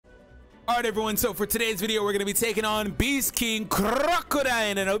Alright everyone, so for today's video we're going to be taking on Beast King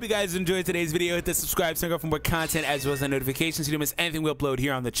Crocodile, and I hope you guys enjoyed today's video. Hit the subscribe button for more content as well as the notifications so you don't miss anything we upload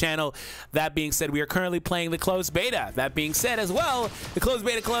here on the channel. That being said, we are currently playing the closed beta. That being said as well, the closed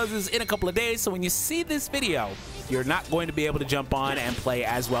beta closes in a couple of days, so when you see this video, you're not going to be able to jump on and play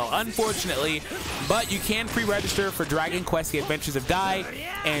as well, unfortunately, but you can pre-register for Dragon Quest: The Adventures of Dai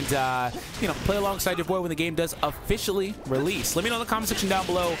and play alongside your boy when the game does officially release. Let me know in the comment section down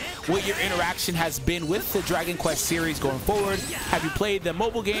below what your interaction has been with the Dragon Quest series going forward. Have you played the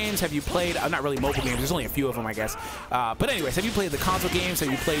mobile games? Have you played not really mobile games, there's only a few of them, I guess, but anyways, have you played the console games?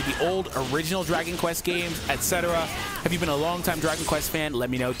 Have you played the old original Dragon Quest games, etc.? Have you been a long-time Dragon Quest fan? Let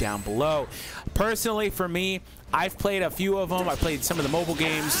me know down below. Personally, for me, I've played a few of them. I played some of the mobile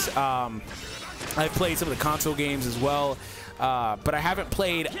games. I've played some of the console games as well. But I haven't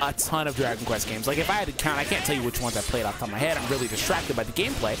played a ton of Dragon Quest games. Like, if I had to count, I can't tell you which ones I played off the top of my head. I'm really distracted by the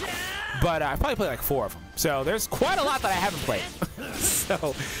gameplay. But I probably played like 4 of them. So there's quite a lot that I haven't played.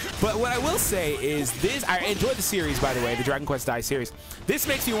 But what I will say is this. I enjoyed the series, by the way, the Dragon Quest Dai series. This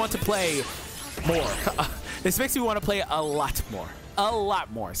makes me want to play more. This makes me want to play a lot more. A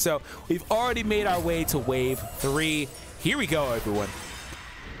lot more. So we've already made our way to wave 3. Here we go, everyone.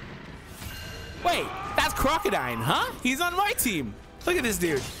 Wait, that's Crocodile, huh? He's on my team. Look at this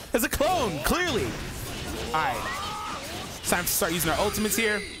dude. There's a clone, clearly. All right, it's time to start using our ultimates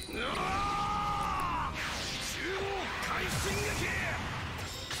here.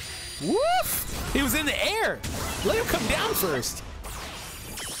 Woof! He was in the air. Let him come down first.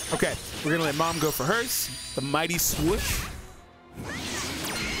 Okay, we're gonna let Mom go for hers. The mighty swoosh.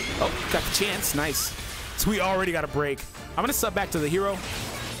 Oh, got the chance. Nice. So we already got a break. I'm gonna sub back to the hero.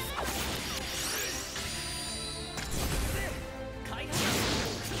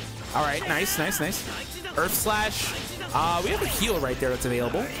 All right, nice, nice, nice. Earth Slash. We have a heal right there that's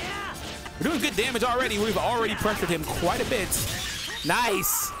available. We're doing good damage already. We've already pressured him quite a bit.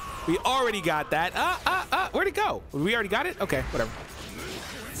 Nice. We already got that. Where'd it go? We already got it? Okay, whatever.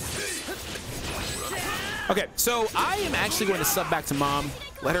 Okay, so I am actually going to sub back to Mom.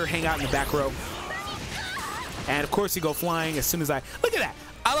 Let her hang out in the back row. And of course you go flying as soon as I... Look at that.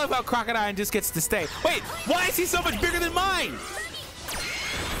 I love how Crocodile just gets to stay. Wait, why is he so much bigger than mine?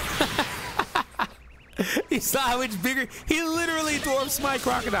 You saw how much bigger? He literally dwarfs my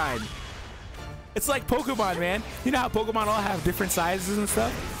Crocodile. It's like Pokemon, man. You know how Pokemon all have different sizes and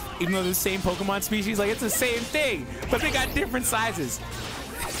stuff? Even though they're the same Pokemon species, like it's the same thing, but they got different sizes.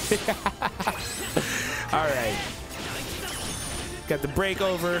 All right. Got the break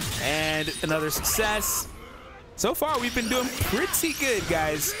over and another success. So far, we've been doing pretty good,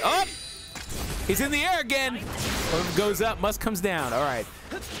 guys. Oh, he's in the air again. Whatever goes up must comes down. All right.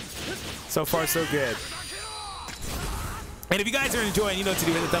 So far, so good. And if you guys are enjoying, you know what to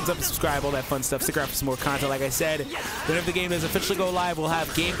do. Hit the thumbs up and subscribe, all that fun stuff. Stick around for some more content. Like I said, whenever the game does officially go live, we'll have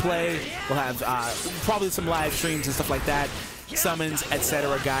gameplay. We'll have probably some live streams and stuff like that. Summons,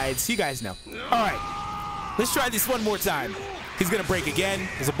 etc. guides. You guys know. All right. Let's try this one more time. He's going to break again.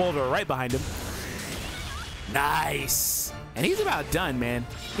 There's a boulder right behind him. Nice. And he's about done, man.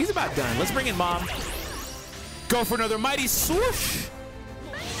 He's about done. Let's bring in Mom. Go for another mighty swoosh.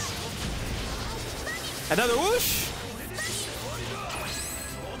 Another whoosh.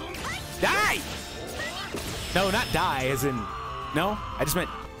 Die! No, not die, as in... No? I just meant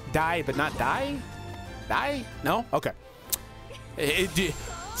die, but not die? Die? No? Okay.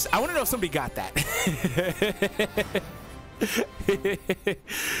 I want to know if somebody got that.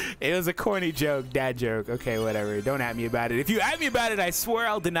 It was a corny joke, dad joke. Okay, whatever. Don't at me about it. If you at me about it, I swear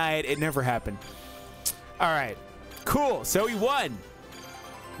I'll deny it. It never happened. All right. Cool. So we won.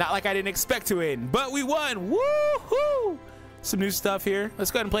 Not like I didn't expect to win, but we won. Woo-hoo! Some new stuff here.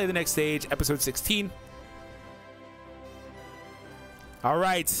 Let's go ahead and play the next stage, episode 16. All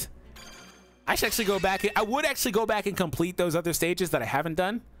right. I should actually go back. I would actually go back and complete those other stages that I haven't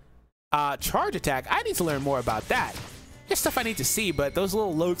done. Charge attack. I need to learn more about that. There's stuff I need to see, but those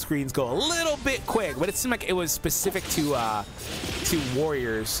little load screens go a little bit quick. But it seemed like it was specific to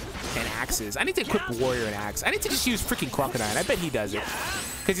warriors and axes. I need to equip warrior and axe. I need to just use freaking Crocodile. I bet he does it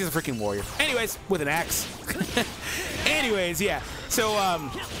because he's a freaking warrior. Anyways, with an axe. Anyways, yeah. So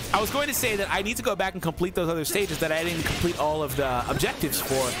I was going to say that I need to go back and complete those other stages that I didn't complete all of the objectives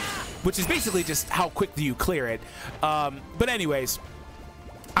for, which is basically just how quick do you clear it. But anyways,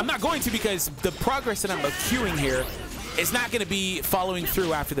 I'm not going to, because the progress that I'm accruing here is not going to be following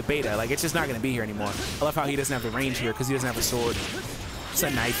through after the beta. Like, it's just not going to be here anymore. I love how he doesn't have the range here because he doesn't have a sword. It's a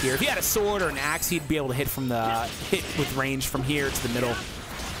knife here. If he had a sword or an axe, he'd be able to hit with range from here to the middle.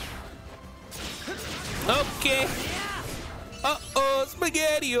 Okay. Uh-oh,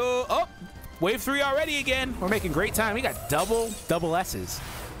 spaghetti. Oh, wave 3 already again. We're making great time. We got double S's.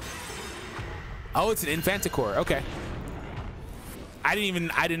 Oh, it's an Infanticore. Okay. I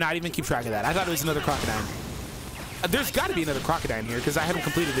did not even keep track of that. I thought it was another Crocodile. There's got to be another Crocodile here because I haven't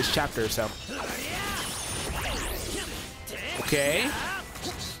completed this chapter, so. Okay.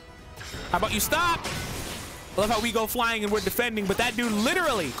 How about you stop? I love how we go flying and we're defending, but that dude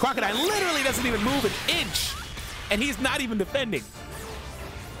literally, Crocodile literally doesn't even move an inch, and he's not even defending.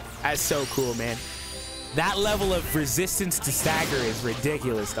 That's so cool, man. That level of resistance to stagger is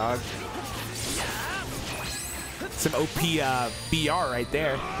ridiculous, dog. Some OP BR right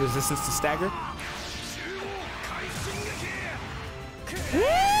there. Resistance to stagger.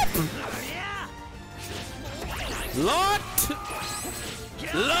 Whoop! Lot!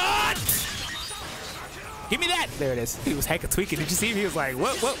 Give me that! There it is. He was hecka tweaking. Did you see him? He was like,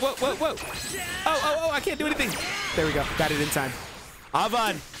 whoa. Oh, I can't do anything. There we go. Got it in time.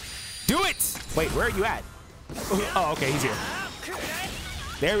 Avon, do it! Wait, where are you at? Oh, okay, he's here.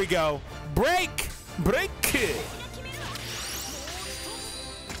 There we go. Break!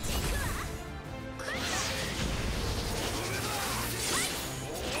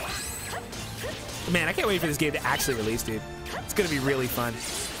 Man, I can't wait for this game to actually release, dude. It's gonna be really fun.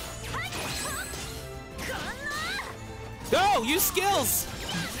 Go! Use skills!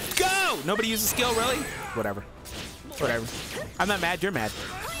 Go! Nobody uses skill, really? Whatever. I'm not mad, you're mad.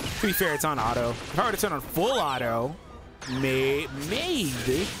 To be fair, it's on auto. If I were to turn on full auto, maybe.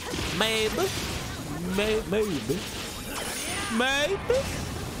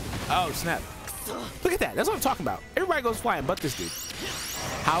 Oh, snap. Look at that. That's what I'm talking about. Everybody goes flying but this dude.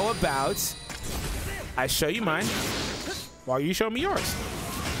 How about I show you mine while you show me yours?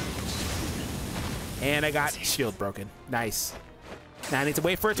 And I got shield broken. Nice. Now I need to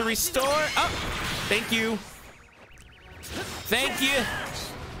wait for it to restore. Oh, thank you. Thank you.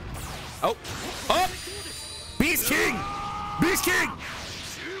 Oh, Beast King.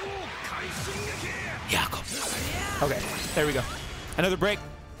 Jakob. Okay, there we go. Another break.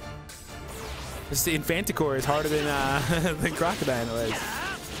 This Infanticore is harder than Crocodile is.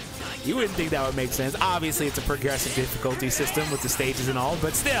 You wouldn't think that would make sense. Obviously, it's a progressive difficulty system with the stages and all,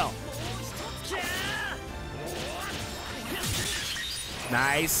 but still.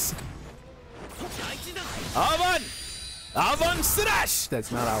 Nice. Avon Slash!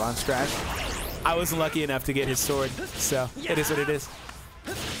 That's not Avon Slash. I was lucky enough to get his sword, so it is what it is.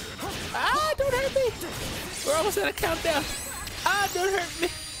 Ah, don't hurt me! We're almost at a countdown. Ah, don't hurt me.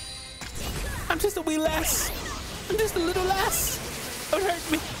 I'm just a wee lass. I'm just a little lass. Don't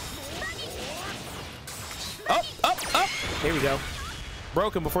hurt me. Up. There we go.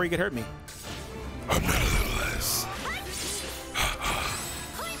 Broke him before he could hurt me. I'm not a little lass.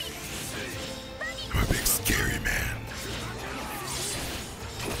 I'm a big scary man.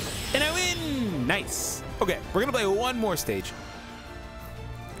 And I win! Nice. Okay, we're gonna play one more stage.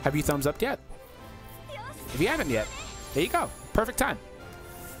 Have you thumbs up yet? If you haven't yet, there you go. Perfect time.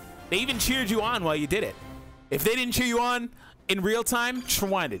 They even cheered you on while you did it. If they didn't cheer you on in real time, just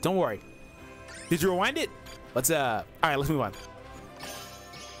rewind it. Don't worry. Did you rewind it? Let's all right, let's move on.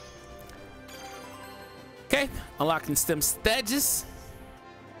 Okay, unlocking some stages.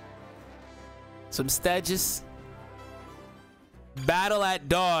 Battle at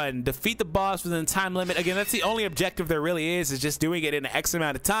dawn. Defeat the boss within a time limit. Again, that's the only objective there really is just doing it in an X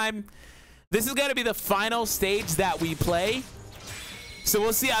amount of time. This is gonna be the final stage that we play. So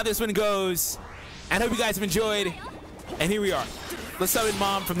we'll see how this one goes. And I hope you guys have enjoyed. And here we are. Let's summon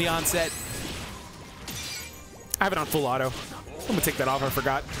Mom from the onset. I have it on full auto. I'm gonna take that off, I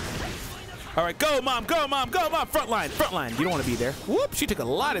forgot. All right, go Mom, go Mom, go Mom. Front line. You don't wanna be there. Whoop, she took a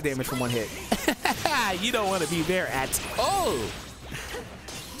lot of damage from one hit. You don't wanna be there at all.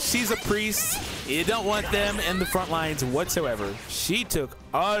 She's a priest. You don't want them in the front lines whatsoever. She took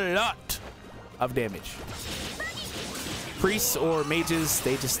a lot of damage. Priests or mages,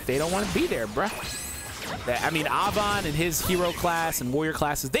 they don't want to be there, bruh. I mean, Avon and his hero class and warrior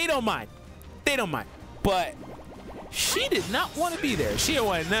classes, they don't mind. But she did not want to be there. She didn't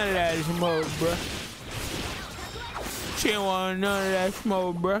want none of that smoke, bruh.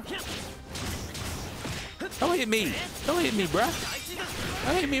 Don't hit me, bruh.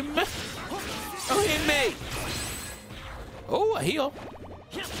 Don't hit me. Oh, a heal.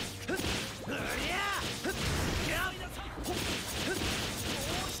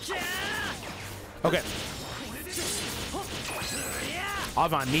 Okay.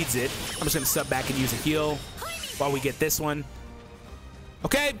 Avon needs it. I'm just gonna sub back and use a heal while we get this one.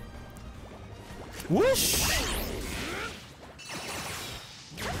 Okay. Whoosh.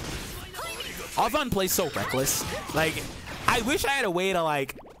 Avon plays so reckless. Like, I wish I had a way to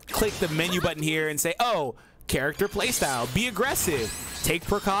like click the menu button here and say, oh, character playstyle, be aggressive, take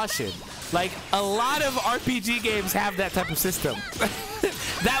precaution. Like a lot of RPG games have that type of system.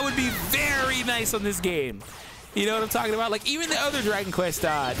 That would be very nice on this game. You know what I'm talking about? Like even the other Dragon Quest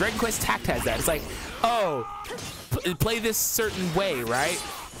Tact has that. It's like, oh, play this certain way, right?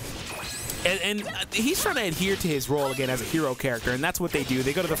 And he's trying to adhere to his role again as a hero character, and that's what they do.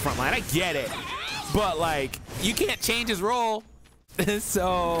 They go to the front line. I get it, but like you can't change his role,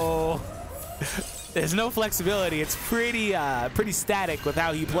 so there's no flexibility. It's pretty static with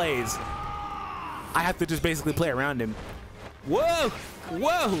how he plays. I have to just basically play around him. Whoa,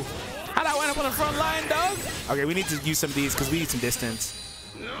 whoa! How'd I wind up on the front line, dog? Okay, we need to use some of these because we need some distance.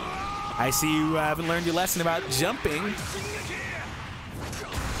 I see you haven't learned your lesson about jumping.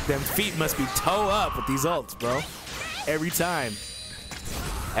 Them feet must be toe up with these ults, bro. Every time.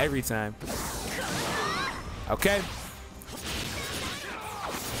 Every time. Okay.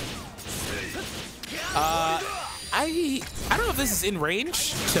 I don't know if this is in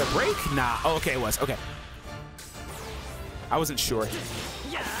range to break. Nah. Oh, okay, it was. Okay. I wasn't sure.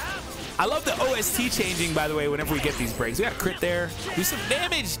 I love the OST changing, by the way, whenever we get these breaks. We got a crit there. Do some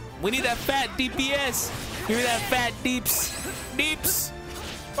damage. We need that fat DPS. Give me that fat deeps. Deeps.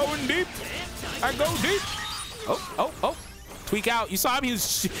 Going deep. I go deep. Oh, oh, oh. Tweak out. You saw him. He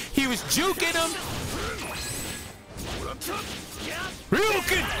was juking him.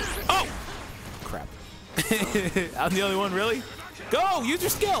 Ryukin. Oh. Crap. I'm the only one, really? Go. Use your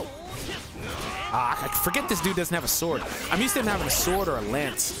skill. I forget this dude doesn't have a sword. I'm used to him having a sword or a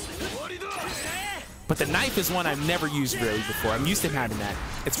lance. But the knife is one I've never used really before. I'm used to him having that.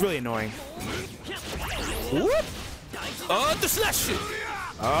 It's really annoying. Whoop. Oh, the slash.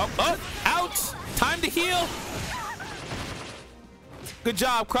 Oh, oh, out. Time to heal. Good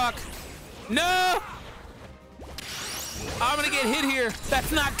job, Croc. No. I'm going to get hit here.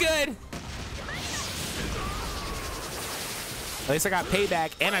 That's not good. At least I got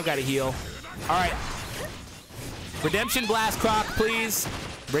payback and I've got to heal. All right. Redemption Blast, Croc, please.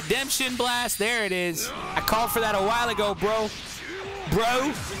 Redemption Blast. There it is. I called for that a while ago, bro.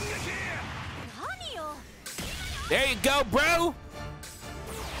 Bro. There you go, bro.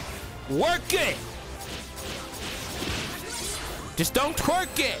 Work it. Just don't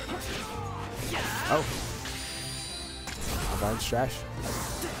twerk it. Oh. Avance trash.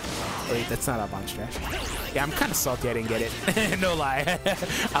 Wait, that's not Avance trash. Yeah, I'm kind of salty I didn't get it. No lie.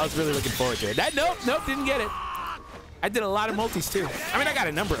 I was really looking forward to it. Nope, didn't get it. I did a lot of multis too. I mean, I got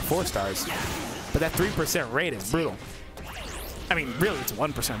a number of 4 stars, but that 3% rate is brutal. I mean, really, it's a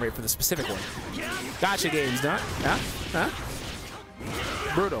 1% rate for the specific one. Gotcha games, huh? Huh?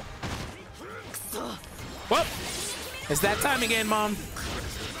 Brutal. Well, it's that time again, Mom.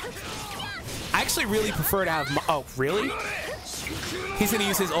 I actually really prefer to have... Oh, really? He's going to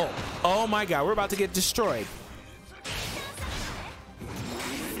use his ult. Oh, my God. We're about to get destroyed.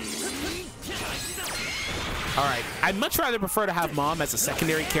 All right. I'd much rather prefer to have Mom as a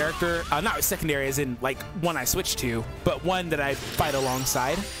secondary character. Not secondary as in, like, one I switch to, but one that I fight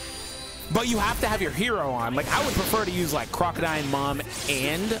alongside. But you have to have your hero on. Like, I would prefer to use, like, Crocodile, Mom,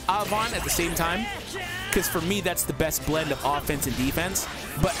 and Avant at the same time. Because for me, that's the best blend of offense and defense.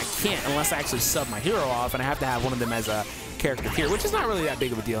 But I can't unless I actually sub my hero off, and I have to have one of them as a character here, which is not really that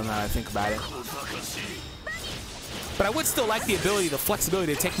big of a deal now that I think about it. But I would still like the ability, the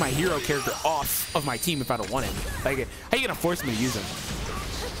flexibility to take my hero character off of my team if I don't want him. Like, how are you going to force me to use him?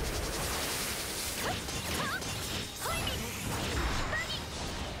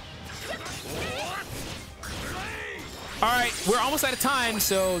 All right, we're almost out of time,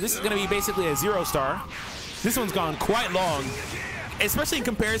 so this is going to be basically a 0 star. This one's gone quite long, especially in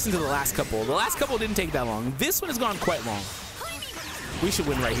comparison to the last couple. The last couple didn't take that long. This one has gone quite long. We should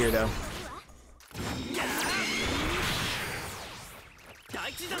win right here, though.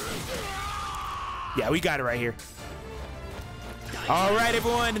 Yeah, we got it right here. All right,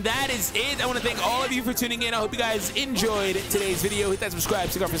 everyone, that is it. I want to thank all of you for tuning in. I hope you guys enjoyed today's video. Hit that subscribe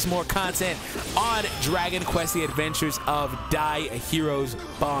stick for some more content on Dragon Quest: The Adventures of Dai, a Hero's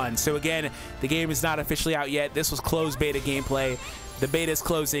Bond. So again, the game is not officially out yet. This was closed beta gameplay. The beta is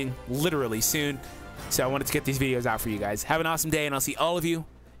closing literally soon. So I wanted to get these videos out for you guys. Have an awesome day, and I'll see all of you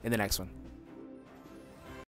in the next one.